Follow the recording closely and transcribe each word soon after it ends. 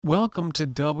Welcome to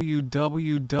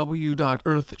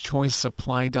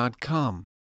www.earthchoicesupply.com.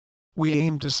 We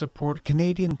aim to support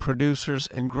Canadian producers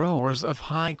and growers of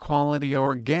high-quality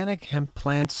organic hemp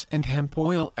plants and hemp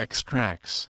oil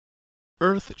extracts.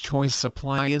 Earth Choice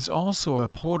Supply is also a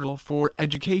portal for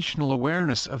educational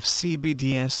awareness of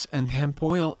CBDs and hemp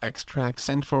oil extracts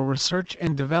and for research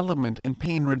and development and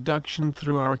pain reduction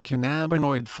through our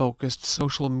cannabinoid-focused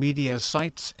social media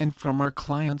sites and from our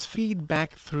clients'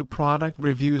 feedback through product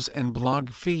reviews and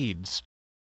blog feeds.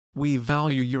 We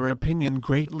value your opinion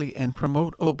greatly and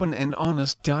promote open and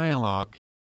honest dialogue.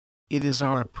 It is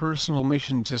our personal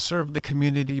mission to serve the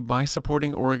community by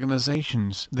supporting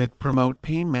organizations that promote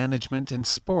pain management in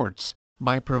sports,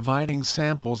 by providing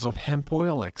samples of hemp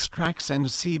oil extracts and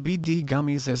CBD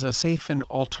gummies as a safe and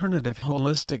alternative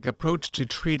holistic approach to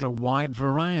treat a wide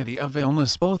variety of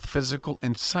illness, both physical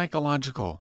and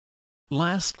psychological.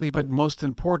 Lastly, but most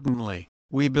importantly,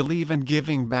 we believe in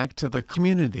giving back to the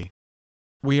community.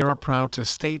 We are proud to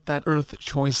state that Earth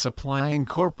Choice Supply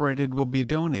Incorporated will be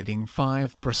donating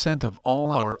 5% of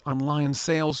all our online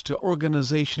sales to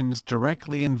organizations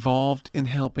directly involved in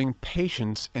helping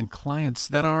patients and clients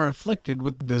that are afflicted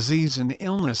with disease and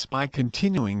illness by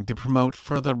continuing to promote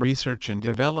further research and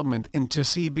development into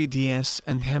CBDs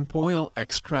and hemp oil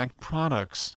extract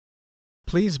products.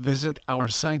 Please visit our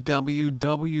site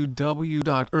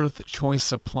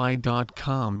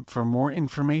www.earthchoicesupply.com for more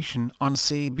information on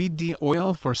CBD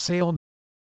oil for sale.